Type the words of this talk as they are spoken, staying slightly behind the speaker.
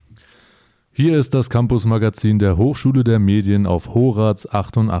Hier ist das Campus-Magazin der Hochschule der Medien auf Horaz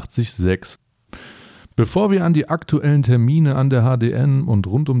 88.6. Bevor wir an die aktuellen Termine an der HdM und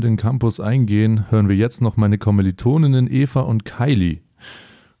rund um den Campus eingehen, hören wir jetzt noch meine Kommilitoninnen Eva und Kylie.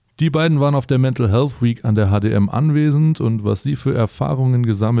 Die beiden waren auf der Mental Health Week an der HdM anwesend und was sie für Erfahrungen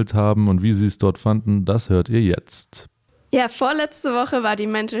gesammelt haben und wie sie es dort fanden, das hört ihr jetzt. Ja, vorletzte Woche war die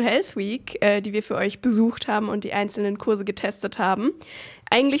Mental Health Week, die wir für euch besucht haben und die einzelnen Kurse getestet haben.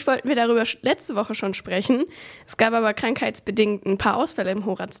 Eigentlich wollten wir darüber letzte Woche schon sprechen. Es gab aber krankheitsbedingt ein paar Ausfälle im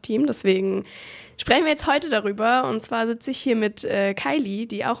Horaz-Team, deswegen sprechen wir jetzt heute darüber. Und zwar sitze ich hier mit Kylie,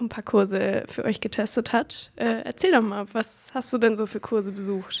 die auch ein paar Kurse für euch getestet hat. Erzähl doch mal, was hast du denn so für Kurse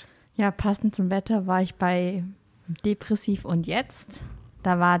besucht? Ja, passend zum Wetter war ich bei Depressiv und Jetzt.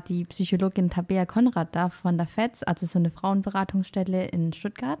 Da war die Psychologin Tabea Konrad da von der FETZ, also so eine Frauenberatungsstelle in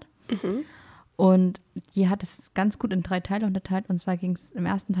Stuttgart. Mhm. Und die hat es ganz gut in 3 Teile unterteilt. Und zwar ging es im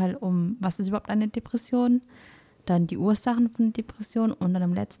ersten Teil um, was ist überhaupt eine Depression, dann die Ursachen von Depression und dann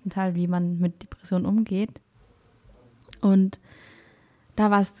im letzten Teil, wie man mit Depressionen umgeht. Und da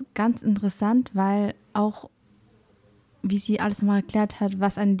war es ganz interessant, weil auch, wie sie alles mal erklärt hat,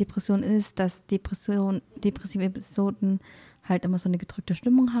 was eine Depression ist, dass depressive Episoden halt immer so eine gedrückte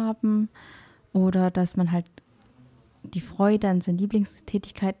Stimmung haben oder dass man halt die Freude an seinen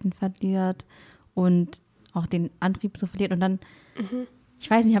Lieblingstätigkeiten verliert und auch den Antrieb so verliert. Und dann, ich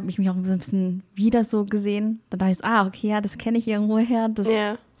weiß nicht, habe ich mich auch ein bisschen wieder so gesehen. Dann dachte ich, okay, ja, das kenne ich irgendwo her, das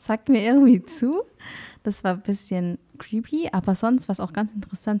sagt mir irgendwie zu. Das war ein bisschen creepy, aber sonst war es auch ganz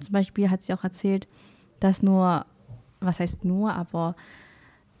interessant. Zum Beispiel hat sie auch erzählt, dass dass nur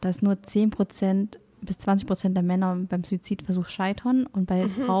 10% bis 20% der Männer beim Suizidversuch scheitern und bei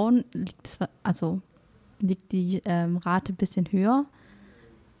Frauen liegt die Rate ein bisschen höher.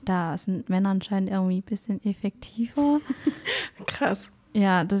 Da sind Männer anscheinend irgendwie ein bisschen effektiver. Krass.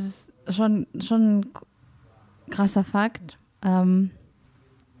 Ja, das ist schon ein krasser Fakt.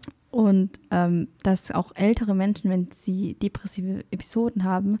 Dass auch ältere Menschen, wenn sie depressive Episoden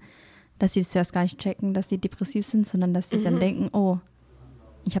haben, dass sie das zuerst gar nicht checken, dass sie depressiv sind, sondern dass sie dann denken, oh,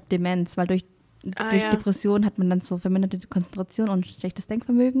 ich habe Demenz, weil durch Depression hat man dann so verminderte Konzentration und schlechtes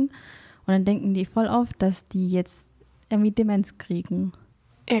Denkvermögen. Und dann denken die voll oft, dass die jetzt irgendwie Demenz kriegen.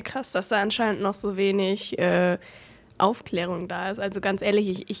 Ja, krass, dass da anscheinend noch so wenig Aufklärung da ist. Also ganz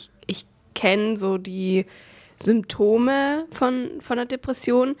ehrlich, ich kenne so die Symptome von der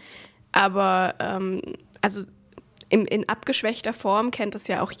Depression, aber in abgeschwächter Form kennt das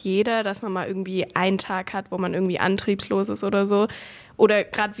ja auch jeder, dass man mal irgendwie einen Tag hat, wo man irgendwie antriebslos ist oder so. Oder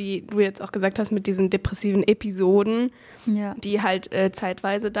gerade wie du jetzt auch gesagt hast, mit diesen depressiven Episoden, die halt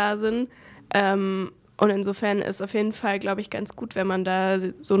zeitweise da sind. Und insofern ist auf jeden Fall, glaube ich, ganz gut, wenn man da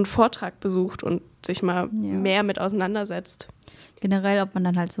so einen Vortrag besucht und sich mal mehr mit auseinandersetzt. Generell, ob man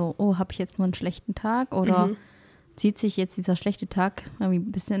dann halt so, habe ich jetzt nur einen schlechten Tag oder zieht sich jetzt dieser schlechte Tag irgendwie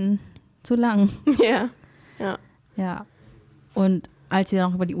ein bisschen zu lang. Ja. Und als sie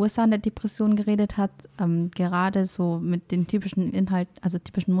dann auch über die Ursachen der Depression geredet hat, gerade so mit den typischen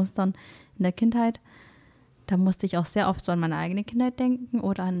typischen Mustern in der Kindheit, da musste ich auch sehr oft so an meine eigene Kindheit denken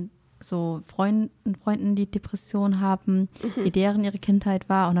oder an so Freunden, die Depression haben, wie deren ihre Kindheit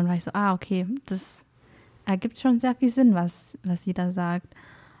war. Und dann war ich so, okay, das ergibt schon sehr viel Sinn, was sie da sagt.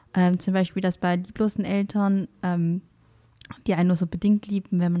 Zum Beispiel, dass bei lieblosen Eltern, die einen nur so bedingt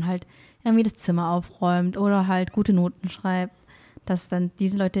lieben, wenn man halt irgendwie das Zimmer aufräumt oder halt gute Noten schreibt, dass dann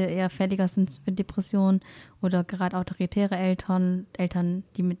diese Leute eher fälliger sind für Depressionen oder gerade autoritäre Eltern,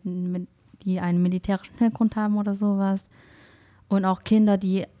 die einen militärischen Hintergrund haben oder sowas. Und auch Kinder,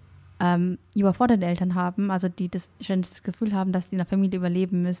 die überforderte Eltern haben, also die ständig das Gefühl haben, dass sie in der Familie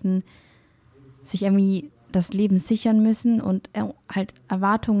überleben müssen, sich irgendwie das Leben sichern müssen und halt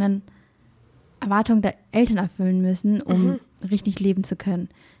Erwartungen der Eltern erfüllen müssen, um richtig leben zu können.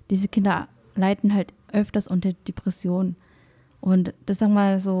 Diese Kinder leiden halt öfters unter Depressionen. Und das sag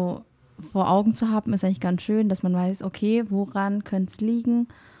mal so vor Augen zu haben, ist eigentlich ganz schön, dass man weiß, okay, woran könnte es liegen?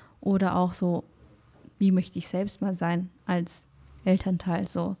 Oder auch so, wie möchte ich selbst mal sein als Elternteil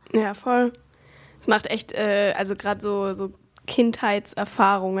so. Ja, voll. Es macht echt, also gerade so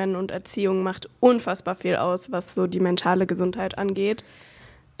Kindheitserfahrungen und Erziehung macht unfassbar viel aus, was so die mentale Gesundheit angeht.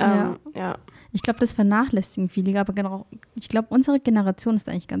 Ja. Ich glaube, das vernachlässigen viele, aber genau, ich glaube, unsere Generation ist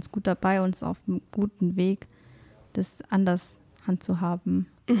eigentlich ganz gut dabei und ist auf einem guten Weg, das anders handzuhaben.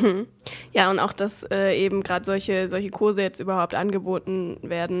 Ja, und auch, dass eben gerade solche Kurse jetzt überhaupt angeboten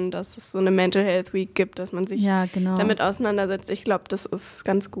werden, dass es so eine Mental Health Week gibt, dass man sich damit auseinandersetzt. Ich glaube, das ist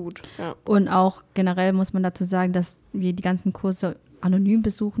ganz gut. Ja. Und auch generell muss man dazu sagen, dass wir die ganzen Kurse anonym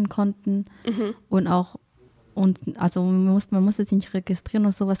besuchen konnten und auch Und also man musste sich nicht registrieren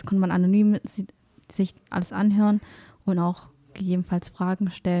oder sowas, konnte man anonym sich alles anhören und auch gegebenenfalls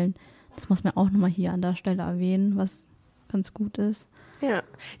Fragen stellen. Das muss man auch nochmal hier an der Stelle erwähnen, was ganz gut ist. Ja,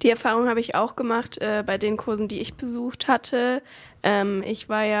 die Erfahrung habe ich auch gemacht bei den Kursen, die ich besucht hatte. Ich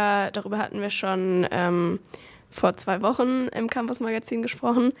war ja, darüber hatten wir schon vor 2 Wochen im Campus-Magazin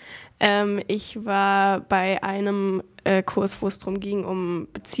gesprochen. Ich war bei einem Kurs, wo es darum ging, um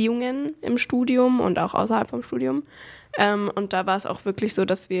Beziehungen im Studium und auch außerhalb vom Studium. Und da war es auch wirklich so,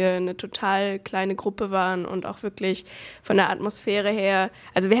 dass wir eine total kleine Gruppe waren und auch wirklich von der Atmosphäre her,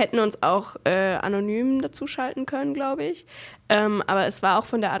 also wir hätten uns auch anonym dazuschalten können, glaube ich. Aber es war auch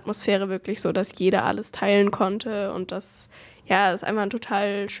von der Atmosphäre wirklich so, dass jeder alles teilen konnte und dass es einfach ein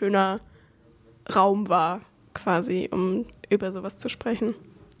total schöner Raum war, quasi, um über sowas zu sprechen.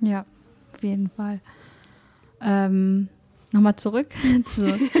 Ja, auf jeden Fall. Nochmal zurück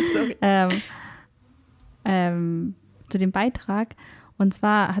zu dem Beitrag. Und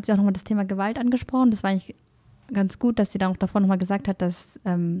zwar hat sie auch nochmal das Thema Gewalt angesprochen. Das war eigentlich ganz gut, dass sie dann auch davor nochmal gesagt hat, dass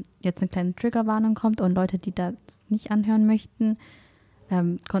jetzt eine kleine Triggerwarnung kommt und Leute, die das nicht anhören möchten,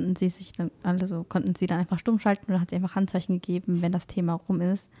 konnten sie dann einfach stumm schalten und dann hat sie einfach Handzeichen gegeben, wenn das Thema rum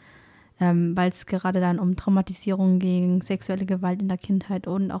ist. Weil es gerade dann um Traumatisierung ging, sexuelle Gewalt in der Kindheit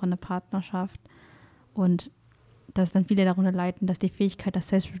und auch in der Partnerschaft. Und dass dann viele darunter leiden, dass die Fähigkeit der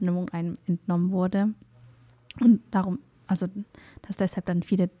Selbstbestimmung einem entnommen wurde. Und darum, also dass deshalb dann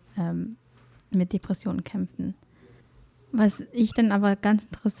viele mit Depressionen kämpfen. Was ich dann aber ganz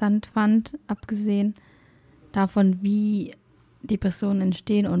interessant fand, abgesehen davon, wie Depressionen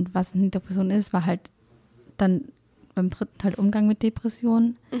entstehen und was eine Depression ist, war halt dann beim 3. Teil Umgang mit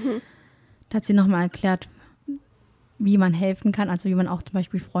Depressionen. Mhm. Da hat sie nochmal erklärt, wie man helfen kann, also wie man auch zum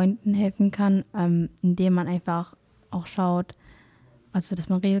Beispiel Freunden helfen kann, indem man einfach auch schaut, also dass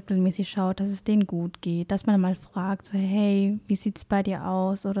man regelmäßig schaut, dass es denen gut geht, dass man mal fragt, so hey, wie sieht es bei dir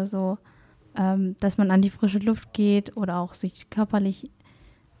aus oder so, dass man an die frische Luft geht oder auch sich körperlich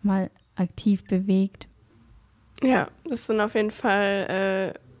mal aktiv bewegt. Ja, das sind auf jeden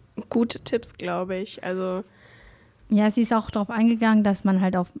Fall gute Tipps, glaube ich, also ja, sie ist auch darauf eingegangen, dass man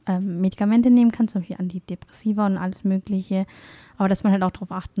halt auf Medikamente nehmen kann, zum Beispiel Antidepressiva und alles Mögliche. Aber dass man halt auch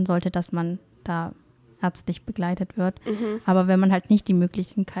darauf achten sollte, dass man da ärztlich begleitet wird. Mhm. Aber wenn man halt nicht die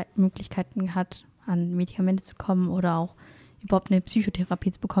Möglichkeiten hat, an Medikamente zu kommen oder auch überhaupt eine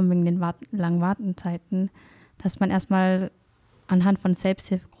Psychotherapie zu bekommen wegen den langen Wartenzeiten, dass man erstmal anhand von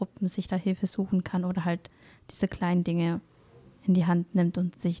Selbsthilfegruppen sich da Hilfe suchen kann oder halt diese kleinen Dinge in die Hand nimmt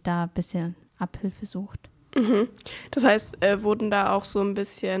und sich da ein bisschen Abhilfe sucht. Mhm. Das heißt, wurden da auch so ein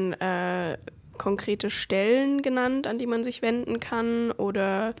bisschen konkrete Stellen genannt, an die man sich wenden kann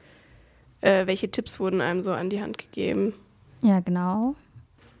oder welche Tipps wurden einem so an die Hand gegeben? Ja, genau.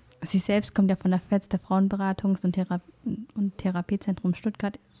 Sie selbst kommt ja von der FEZ, der Frauenberatungs- und Therapiezentrum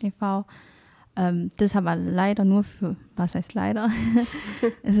Stuttgart e.V. Das ist aber leider nur für, was heißt leider?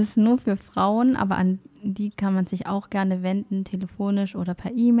 Es ist nur für Frauen, aber an die kann man sich auch gerne wenden, telefonisch oder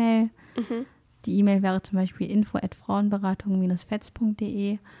per E-Mail. Mhm. Die E-Mail wäre zum Beispiel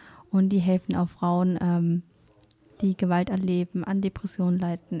info@frauenberatung-fetz.de und die helfen auch Frauen, die Gewalt erleben, an Depressionen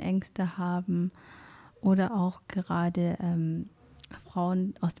leiden, Ängste haben oder auch gerade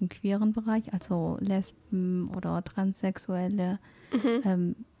Frauen aus dem queeren Bereich, also Lesben oder Transsexuelle.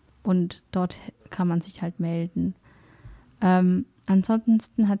 Mhm. Und dort kann man sich halt melden.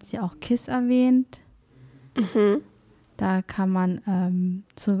 Ansonsten hat sie auch KISS erwähnt. Mhm. Da kann man,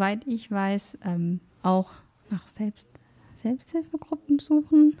 soweit ich weiß, auch nach Selbsthilfegruppen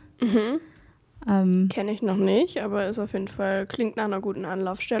suchen. Mhm. Kenne ich noch nicht, aber ist auf jeden Fall, klingt nach einer guten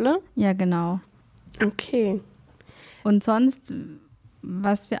Anlaufstelle. Ja, genau. Okay. Und sonst,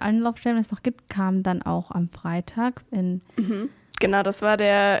 was für Anlaufstellen es noch gibt, kam dann auch am Freitag in... Mhm. Genau, das war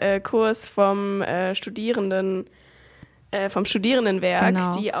der Kurs vom Studierendenwerk,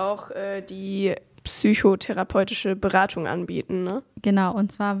 genau, die auch die psychotherapeutische Beratung anbieten, ne? Genau,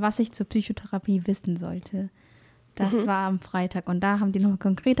 und zwar, was ich zur Psychotherapie wissen sollte. Das war am Freitag und da haben die noch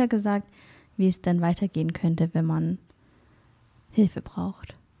konkreter gesagt, wie es dann weitergehen könnte, wenn man Hilfe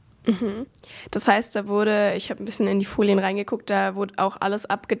braucht. Mhm. Das heißt, ich habe ein bisschen in die Folien reingeguckt, da wurde auch alles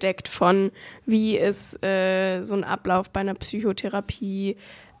abgedeckt von, wie ist so ein Ablauf bei einer Psychotherapie,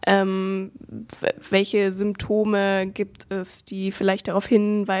 welche Symptome gibt es, die vielleicht darauf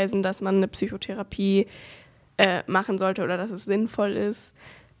hinweisen, dass man eine Psychotherapie machen sollte oder dass es sinnvoll ist.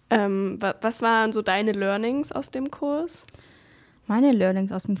 Was waren so deine Learnings aus dem Kurs? Meine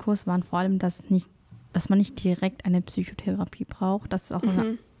Learnings aus dem Kurs waren vor allem, dass man nicht direkt eine Psychotherapie braucht, dass es auch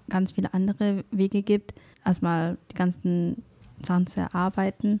ganz viele andere Wege gibt, erstmal die ganzen Sachen zu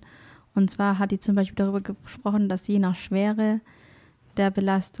erarbeiten Und zwar hat die zum Beispiel darüber gesprochen, dass je nach Schwere der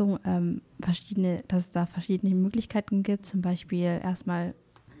Belastung dass es da verschiedene Möglichkeiten gibt. Zum Beispiel dass man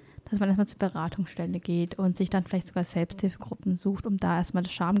erstmal zur Beratungsstelle geht und sich dann vielleicht sogar Selbsthilfegruppen sucht, um da erstmal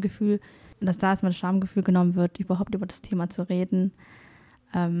das Schamgefühl genommen wird, überhaupt über das Thema zu reden.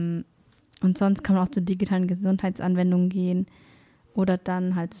 Und sonst kann man auch zu digitalen Gesundheitsanwendungen gehen oder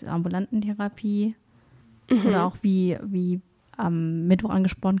dann halt zur ambulanten Therapie oder auch wie am Mittwoch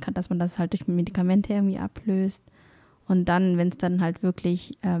angesprochen hat, dass man das halt durch Medikamente irgendwie ablöst. Und dann, wenn es dann halt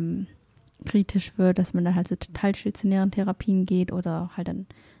wirklich kritisch wird, dass man dann halt zu total stationären Therapien geht oder halt dann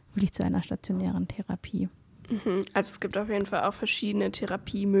wirklich zu einer stationären Therapie. Also es gibt auf jeden Fall auch verschiedene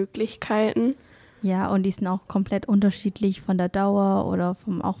Therapiemöglichkeiten. Ja, und die sind auch komplett unterschiedlich von der Dauer oder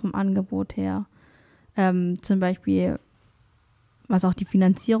auch vom Angebot her. Zum Beispiel, was auch die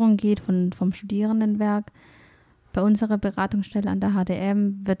Finanzierung geht vom Studierendenwerk. Bei unserer Beratungsstelle an der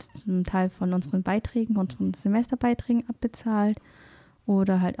HdM wird zum Teil von unseren Semesterbeiträgen abbezahlt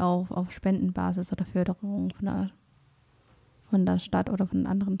oder halt auch auf Spendenbasis oder Förderung von der Stadt oder von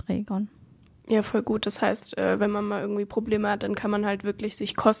anderen Trägern. Ja, voll gut. Das heißt, wenn man mal irgendwie Probleme hat, dann kann man halt wirklich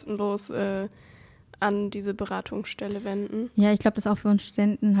sich kostenlos an diese Beratungsstelle wenden. Ja, ich glaube, das ist auch für uns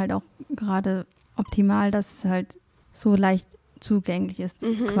Studenten halt auch gerade optimal, dass es halt so leicht zugänglich ist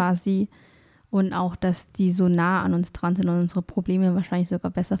quasi und auch, dass die so nah an uns dran sind und unsere Probleme wahrscheinlich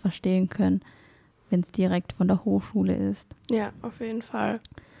sogar besser verstehen können, wenn es direkt von der Hochschule ist. Ja, auf jeden Fall.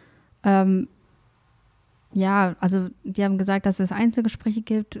 Ja, also die haben gesagt, dass es Einzelgespräche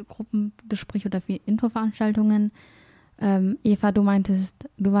gibt, Gruppengespräche oder Infoveranstaltungen. Eva, du meintest,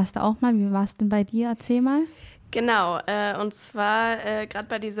 du warst da auch mal. Wie war es denn bei dir? Erzähl mal. Genau, und zwar gerade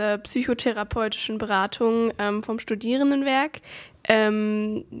bei dieser psychotherapeutischen Beratung vom Studierendenwerk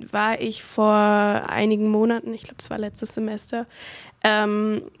war ich vor einigen Monaten, ich glaube es war letztes Semester,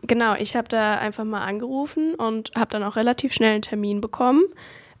 genau, ich habe da einfach mal angerufen und habe dann auch relativ schnell einen Termin bekommen.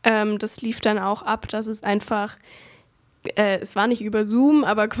 Das lief dann auch ab, dass es einfach, es war nicht über Zoom,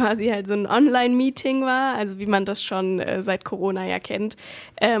 aber quasi halt so ein Online-Meeting war, also wie man das schon seit Corona ja kennt.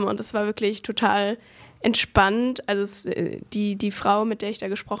 Und es war wirklich total entspannt. Also die Frau, mit der ich da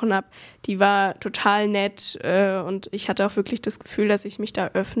gesprochen habe, die war total nett und ich hatte auch wirklich das Gefühl, dass ich mich da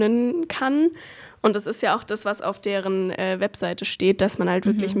öffnen kann. Und das ist ja auch das, was auf deren Webseite steht, dass man halt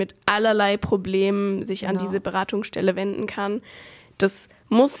wirklich mit allerlei Problemen sich an diese Beratungsstelle wenden kann. Das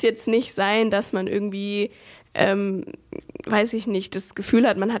muss jetzt nicht sein, dass man irgendwie, weiß ich nicht, das Gefühl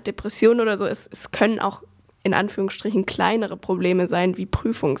hat, man hat Depressionen oder so. Es können auch in Anführungsstrichen kleinere Probleme sein, wie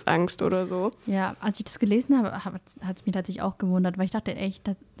Prüfungsangst oder so. Ja, als ich das gelesen habe, hat es mich tatsächlich auch gewundert, weil ich dachte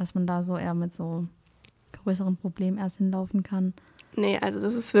echt, dass man da so eher mit so größeren Problemen erst hinlaufen kann. Nee, also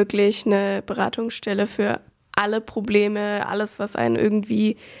das ist wirklich eine Beratungsstelle für alle Probleme, alles, was einen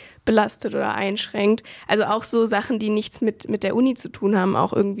irgendwie belastet oder einschränkt. Also auch so Sachen, die nichts mit der Uni zu tun haben,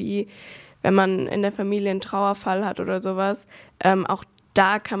 auch irgendwie, wenn man in der Familie einen Trauerfall hat oder sowas, auch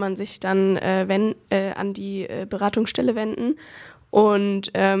da kann man sich dann an die Beratungsstelle wenden.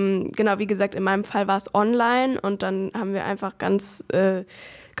 Und genau, wie gesagt, in meinem Fall war es online und dann haben wir einfach ganz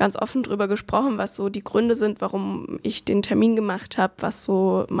offen drüber gesprochen, was so die Gründe sind, warum ich den Termin gemacht habe, was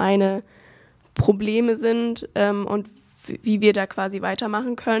so meine Probleme sind und wie wir da quasi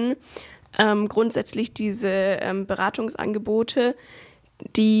weitermachen können. Grundsätzlich diese Beratungsangebote,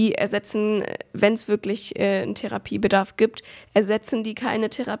 die ersetzen, wenn es wirklich einen Therapiebedarf gibt, ersetzen die keine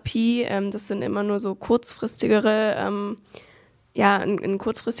Therapie. Das sind immer nur so kurzfristigere, ein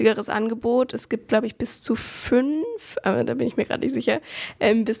kurzfristigeres Angebot. Es gibt, glaube ich, bis zu 5, aber da bin ich mir gerade nicht sicher,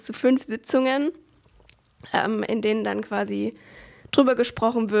 bis zu 5 Sitzungen, in denen dann quasi drüber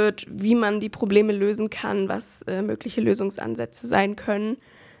gesprochen wird, wie man die Probleme lösen kann, was mögliche Lösungsansätze sein können.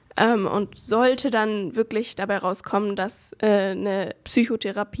 Und sollte dann wirklich dabei rauskommen, dass eine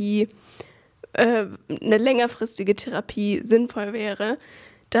Psychotherapie, eine längerfristige Therapie sinnvoll wäre,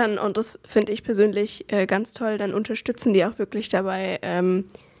 dann, und das finde ich persönlich ganz toll, dann unterstützen die auch wirklich dabei,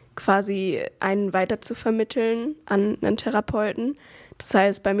 quasi einen weiter zu vermitteln an einen Therapeuten. Das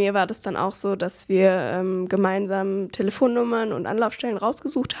heißt, bei mir war das dann auch so, dass wir gemeinsam Telefonnummern und Anlaufstellen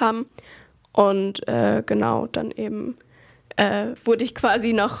rausgesucht haben und genau, dann eben wurde ich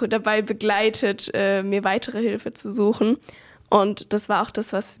quasi noch dabei begleitet, mir weitere Hilfe zu suchen. Und das war auch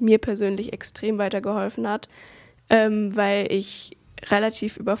das, was mir persönlich extrem weitergeholfen hat, weil ich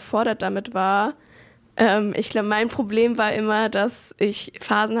relativ überfordert damit war. Ich glaube, mein Problem war immer, dass ich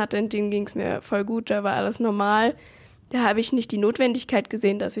Phasen hatte, in denen ging es mir voll gut, da war alles normal. Da habe ich nicht die Notwendigkeit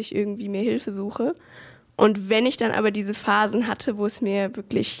gesehen, dass ich irgendwie mir Hilfe suche. Und wenn ich dann aber diese Phasen hatte, wo es mir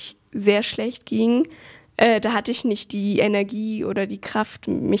wirklich sehr schlecht ging, da hatte ich nicht die Energie oder die Kraft,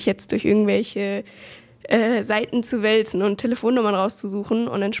 mich jetzt durch irgendwelche Seiten zu wälzen und Telefonnummern rauszusuchen.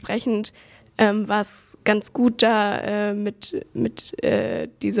 Und entsprechend war es ganz gut, da mit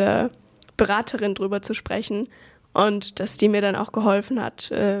dieser Beraterin drüber zu sprechen. Und dass die mir dann auch geholfen hat,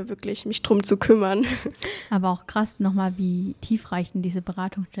 wirklich mich drum zu kümmern. Aber auch krass nochmal, wie tiefreichend diese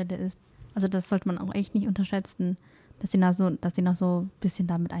Beratungsstelle ist. Also das sollte man auch echt nicht unterschätzen, dass die noch so ein bisschen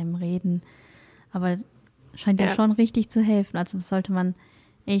da mit einem reden. Aber scheint ja schon richtig zu helfen. Also sollte man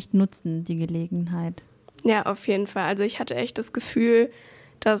echt nutzen, die Gelegenheit. Ja, auf jeden Fall. Also ich hatte echt das Gefühl,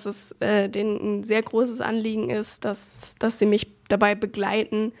 dass es denen ein sehr großes Anliegen ist, dass sie mich dabei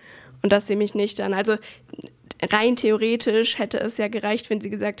begleiten und dass sie mich nicht dann, also rein theoretisch hätte es ja gereicht, wenn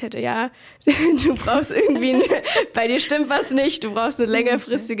sie gesagt hätte, ja, du brauchst irgendwie, bei dir stimmt was nicht, du brauchst eine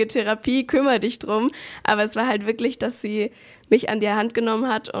längerfristige Therapie, kümmere dich drum. Aber es war halt wirklich, dass sie mich an die Hand genommen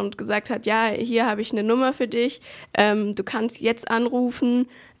hat und gesagt hat, ja, hier habe ich eine Nummer für dich, du kannst jetzt anrufen,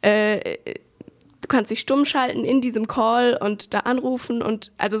 du kannst dich stumm schalten in diesem Call und da anrufen.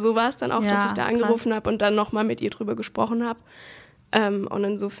 Und also so war es dann auch, dass ich da angerufen habe und dann nochmal mit ihr drüber gesprochen habe. Und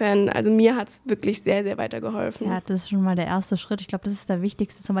insofern, also mir hat es wirklich sehr, sehr weitergeholfen. Ja, das ist schon mal der erste Schritt. Ich glaube, das ist der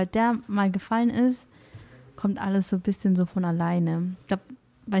wichtigste. Sobald der mal gefallen ist, kommt alles so ein bisschen so von alleine. Ich glaube,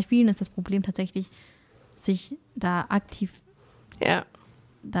 bei vielen ist das Problem tatsächlich, sich da aktiv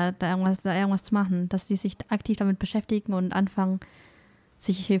da irgendwas zu machen, dass sie sich aktiv damit beschäftigen und anfangen,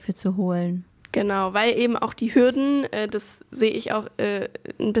 sich Hilfe zu holen. Genau, weil eben auch die Hürden, das sehe ich auch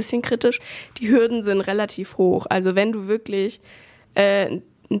ein bisschen kritisch, die Hürden sind relativ hoch. Also wenn du wirklich einen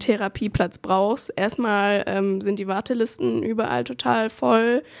Therapieplatz brauchst, erstmal sind die Wartelisten überall total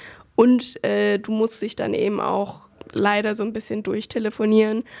voll und du musst dich dann eben auch leider so ein bisschen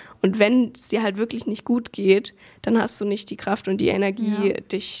durchtelefonieren. Und wenn es dir halt wirklich nicht gut geht, dann hast du nicht die Kraft und die Energie,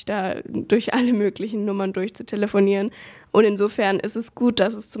 dich da durch alle möglichen Nummern durchzutelefonieren. Und insofern ist es gut,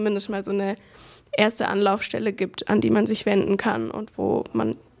 dass es zumindest mal so eine erste Anlaufstelle gibt, an die man sich wenden kann und wo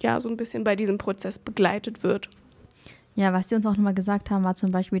man ja so ein bisschen bei diesem Prozess begleitet wird. Ja, was die uns auch nochmal gesagt haben, war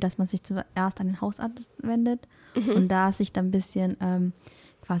zum Beispiel, dass man sich zuerst an den Hausarzt wendet und da sich dann ein bisschen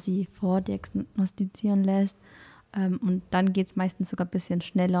quasi vordiagnostizieren lässt. Und dann geht es meistens sogar ein bisschen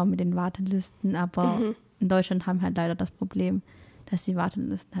schneller mit den Wartelisten, aber in Deutschland haben wir halt leider das Problem, dass die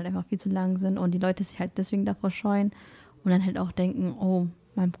Wartelisten halt einfach viel zu lang sind und die Leute sich halt deswegen davor scheuen und dann halt auch denken, oh,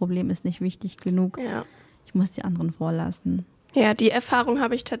 mein Problem ist nicht wichtig genug, ich muss die anderen vorlassen. Ja, die Erfahrung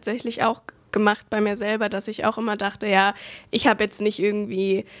habe ich tatsächlich auch gemacht bei mir selber, dass ich auch immer dachte, ja, ich habe jetzt nicht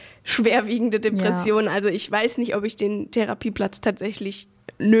irgendwie schwerwiegende Depressionen, also ich weiß nicht, ob ich den Therapieplatz tatsächlich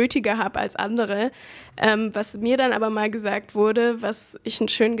nötiger habe als andere. Was mir dann aber mal gesagt wurde, was ich einen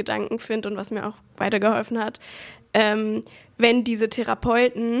schönen Gedanken finde und was mir auch weitergeholfen hat, wenn diese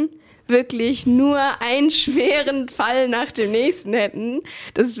Therapeuten wirklich nur einen schweren Fall nach dem nächsten hätten,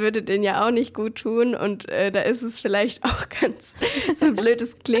 das würde denen ja auch nicht gut tun und da ist es vielleicht auch ganz, so blöd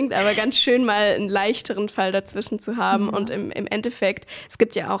es klingt, aber ganz schön mal einen leichteren Fall dazwischen zu haben und im Endeffekt, es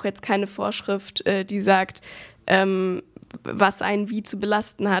gibt ja auch jetzt keine Vorschrift, die sagt, was einen wie zu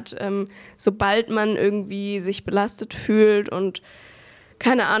belasten hat. Sobald man irgendwie sich belastet fühlt und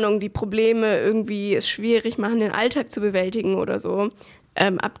keine Ahnung, die Probleme irgendwie es schwierig machen, den Alltag zu bewältigen oder so,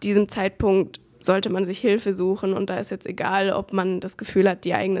 ab diesem Zeitpunkt sollte man sich Hilfe suchen und da ist jetzt egal, ob man das Gefühl hat,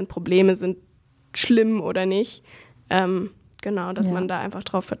 die eigenen Probleme sind schlimm oder nicht. Genau, dass man da einfach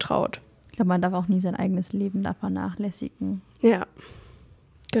drauf vertraut. Ich glaube, man darf auch nie sein eigenes Leben da vernachlässigen. Ja,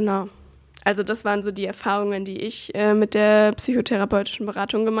 genau. Also das waren so die Erfahrungen, die ich mit der psychotherapeutischen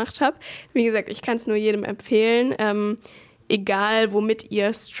Beratung gemacht habe. Wie gesagt, ich kann es nur jedem empfehlen. Egal, womit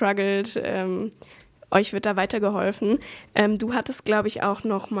ihr struggelt, euch wird da weitergeholfen. Du hattest, glaube ich, auch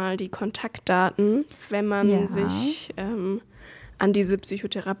noch mal die Kontaktdaten, wenn man sich an diese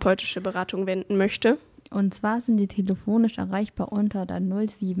psychotherapeutische Beratung wenden möchte. Und zwar sind die telefonisch erreichbar unter der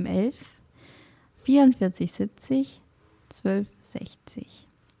 0711 44 70 12 60.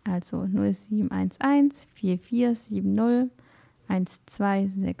 Also 0711 4470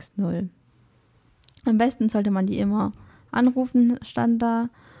 1260. Am besten sollte man die immer anrufen, stand da.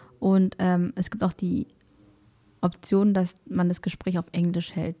 Und es gibt auch die Option, dass man das Gespräch auf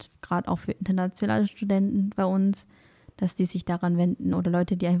Englisch hält. Gerade auch für internationale Studenten bei uns, dass die sich daran wenden. Oder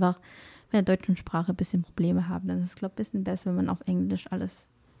Leute, die einfach mit der deutschen Sprache ein bisschen Probleme haben. Dann ist es, glaube ich, ein bisschen besser, wenn man auf Englisch alles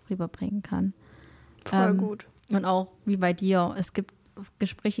rüberbringen kann. Voll gut. Und auch wie bei dir, es gibt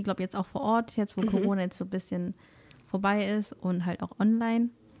Gespräche, glaube ich, jetzt auch vor Ort, jetzt wo Corona jetzt so ein bisschen vorbei ist und halt auch online.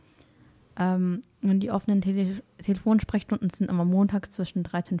 Und die offenen Telefonsprechstunden sind immer montags zwischen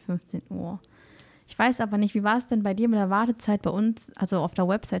 13 und 15 Uhr. Ich weiß aber nicht, wie war es denn bei dir mit der Wartezeit bei uns? Also auf der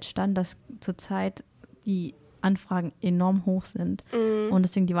Website stand, dass zurzeit die Anfragen enorm hoch sind und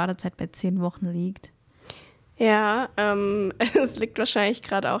deswegen die Wartezeit bei 10 Wochen liegt. Ja, es liegt wahrscheinlich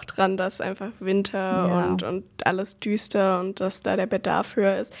gerade auch dran, dass einfach Winter und alles düster und dass da der Bedarf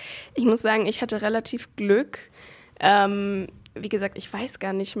höher ist. Ich muss sagen, ich hatte relativ Glück. Wie gesagt, ich weiß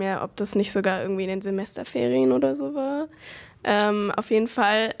gar nicht mehr, ob das nicht sogar irgendwie in den Semesterferien oder so war. Auf jeden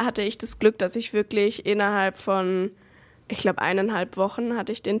Fall hatte ich das Glück, dass ich wirklich innerhalb von, ich glaube, 1,5 Wochen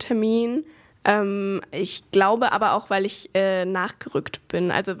hatte ich den Termin. Ich glaube aber auch, weil ich nachgerückt bin,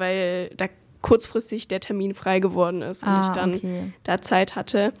 also weil da kurzfristig der Termin frei geworden ist und ich dann da Zeit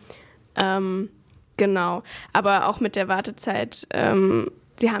hatte. Genau, aber auch mit der Wartezeit.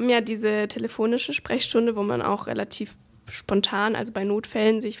 Sie haben ja diese telefonische Sprechstunde, wo man auch relativ spontan, also bei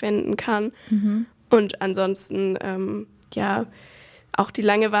Notfällen sich wenden kann. Und ansonsten, auch die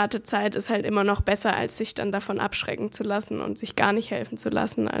lange Wartezeit ist halt immer noch besser, als sich dann davon abschrecken zu lassen und sich gar nicht helfen zu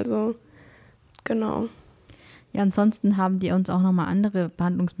lassen. Also genau. Ja, ansonsten haben die uns auch nochmal andere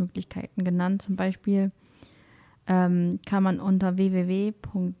Behandlungsmöglichkeiten genannt. Zum Beispiel kann man unter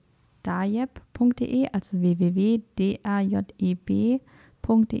www.dajeb.de, also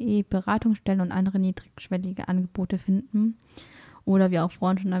www.dajeb.de Beratungsstellen und andere niedrigschwellige Angebote finden. Oder wie auch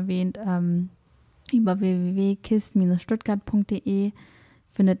vorhin schon erwähnt, über www.kist-stuttgart.de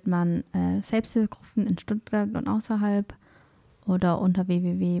findet man Selbsthilfegruppen in Stuttgart und außerhalb. Oder unter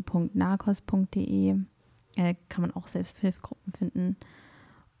www.narcos.de kann man auch Selbsthilfegruppen finden.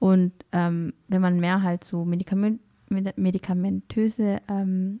 Und wenn man mehr halt so medikamentöse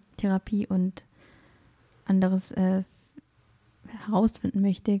Therapie und anderes herausfinden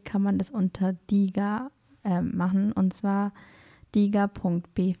möchte, kann man das unter DIGA machen, und zwar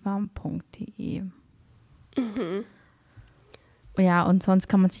diga.bfarm.de. Ja, und sonst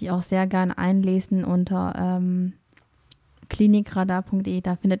kann man sich auch sehr gerne einlesen unter klinikradar.de.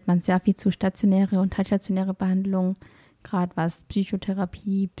 Da findet man sehr viel zu stationäre und teilstationäre Behandlung, gerade was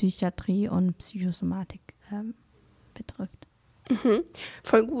Psychotherapie, Psychiatrie und Psychosomatik betrifft.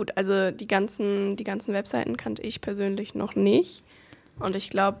 Voll gut. Also die ganzen Webseiten kannte ich persönlich noch nicht. Und ich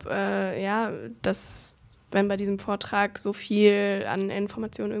glaube, dass wenn bei diesem Vortrag so viel an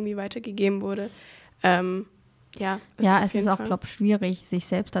Informationen irgendwie weitergegeben wurde, es ist auch, glaube ich, schwierig, sich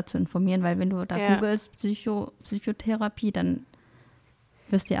selbst da zu informieren, weil wenn du da googelst Psychotherapie, dann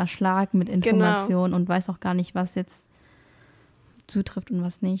wirst du erschlagen mit Informationen und weißt auch gar nicht, was jetzt zutrifft und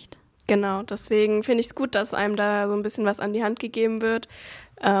was nicht. Genau, deswegen finde ich es gut, dass einem da so ein bisschen was an die Hand gegeben wird.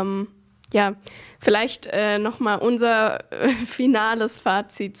 Vielleicht nochmal unser finales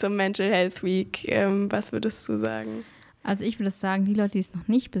Fazit zum Mental Health Week. Was würdest du sagen? Also ich würde sagen, die Leute, die es noch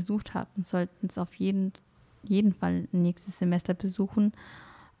nicht besucht haben, sollten es auf jeden Fall nächstes Semester besuchen.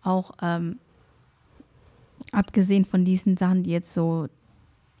 Auch abgesehen von diesen Sachen, die jetzt so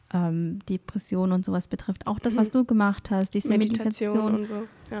Depression und sowas betrifft. Auch das, was du gemacht hast, diese Meditation und so.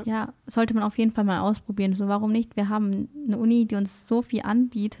 Ja, sollte man auf jeden Fall mal ausprobieren. So, warum nicht? Wir haben eine Uni, die uns so viel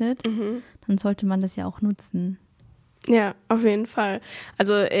anbietet. Dann sollte man das ja auch nutzen. Ja, auf jeden Fall.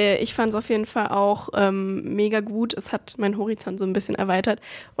 Also ich fand es auf jeden Fall auch mega gut. Es hat meinen Horizont so ein bisschen erweitert.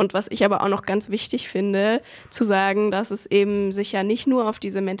 Und was ich aber auch noch ganz wichtig finde, zu sagen, dass es eben sich ja nicht nur auf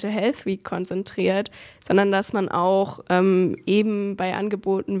diese Mental Health Week konzentriert, sondern dass man auch eben bei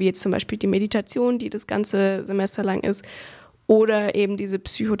Angeboten wie jetzt zum Beispiel die Meditation, die das ganze Semester lang ist, oder eben diese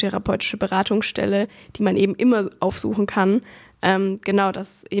psychotherapeutische Beratungsstelle, die man eben immer man kann,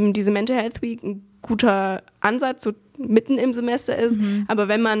 dass eben diese Mental Health Week ein guter Ansatz so mitten im Semester ist, aber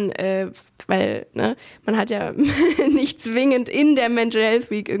wenn man, man hat ja nicht zwingend in der Mental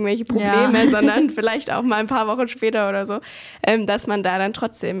Health Week irgendwelche Probleme, sondern vielleicht auch mal ein paar Wochen später oder so, dass man da dann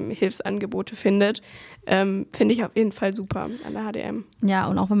trotzdem Hilfsangebote findet, finde ich auf jeden Fall super an der HdM. Ja,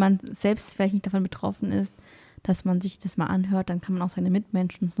 und auch wenn man selbst vielleicht nicht davon betroffen ist, dass man sich das mal anhört, dann kann man auch seine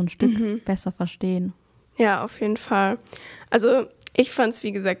Mitmenschen so ein Stück besser verstehen. Ja, auf jeden Fall. Also ich fand es,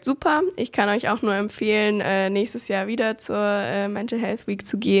 wie gesagt, super. Ich kann euch auch nur empfehlen, nächstes Jahr wieder zur Mental Health Week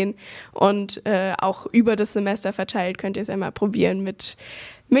zu gehen. Und auch über das Semester verteilt könnt ihr es einmal probieren mit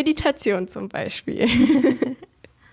Meditation zum Beispiel.